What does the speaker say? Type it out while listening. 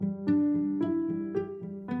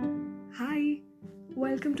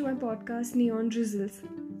welcome to my podcast Neon Drizzles.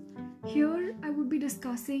 Here I would be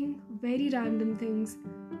discussing very random things.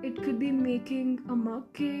 It could be making a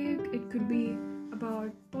mug cake, it could be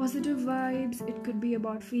about positive vibes, it could be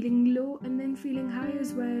about feeling low and then feeling high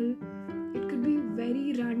as well. It could be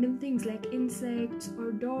very random things like insects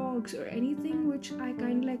or dogs or anything which I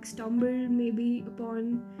kind of like stumbled maybe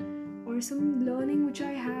upon, or some learning which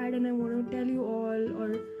I had and I want to tell you all,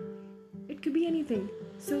 or it could be anything.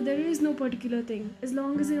 So there is no particular thing. As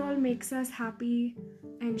long as it all makes us happy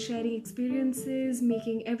and sharing experiences,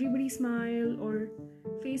 making everybody smile or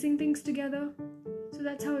facing things together. So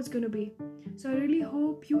that's how it's gonna be. So I really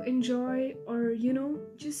hope you enjoy or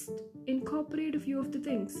just incorporate a few of the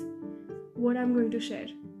things what I'm going to share.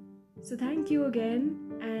 So thank you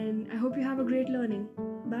again and I hope you have a great learning.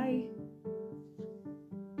 Bye.